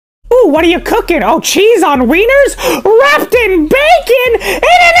what are you cooking? Oh, cheese on wieners? Wrapped in bacon in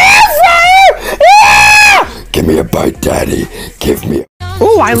an air fryer? Yeah! Give me a bite, Daddy. Give me.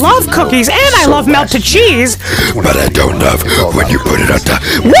 Ooh, I love cookies and I love melted cheese. But I don't love when you put it on top.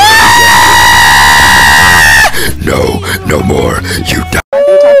 No more. You die.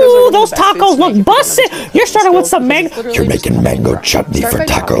 Ooh, those tacos look busted. You're starting with some mango. You're making mango chutney for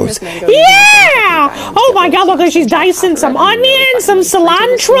tacos. Yeah! Oh my God, look, she's dicing some onions, some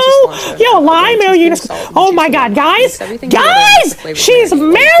cilantro. Yo, lime. Oh my God, guys. Guys! She's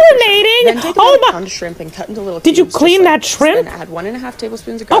marinating. Oh my. Did you clean that shrimp?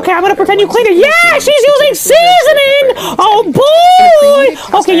 Okay, I'm gonna pretend you cleaned it. Yeah, she's using seasoning. Oh boy.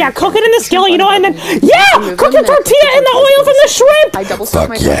 Okay, yeah, cook it in the skillet, and then, yeah, cook your tortilla in the oil from the shrimp.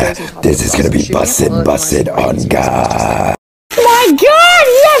 Fuck yeah, this is gonna be busted on God. My God,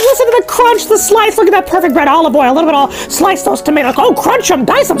 yes, listen to the crunch, the slice. Look at that perfect red olive oil. A little bit all slice those tomatoes. Oh, crunch them,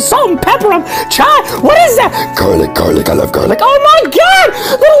 dice them, salt and pepper them. What is that? Garlic, I love garlic. Oh my God,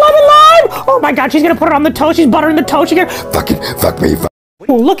 little lemon lime. Oh my God, she's gonna put it on the toast. She's buttering the toast. Fuck me.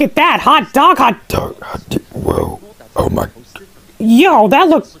 Oh, look at that, hot dog. Whoa, oh my. Yo, that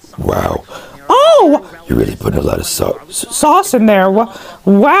looks. Wow. Oh! You're really putting a lot of sauce in there.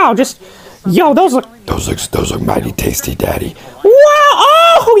 Wow, just... Yo, those look mighty tasty, Daddy. Wow!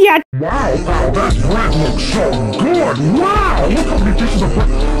 Oh, yeah! Wow, that bread looks so good! Wow! Look how many pieces of bread!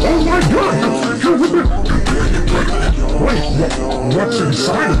 Oh my God! You're with me! Wait, what's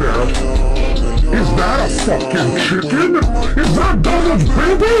inside of there? Is that a fucking chicken? Is that Donald's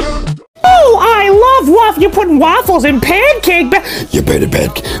baby? Oh, I love waffles. You're putting waffles in pancake. You made a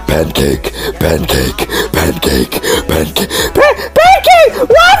pancake.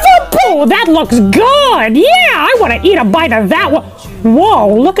 Waffle. Oh, that looks good. Yeah, I want to eat a bite of that one.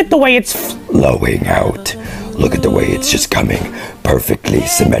 Whoa, look at the way it's flowing out. Look at the way it's just coming perfectly,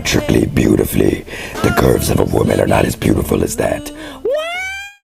 symmetrically, beautifully. The curves of a woman are not as beautiful as that.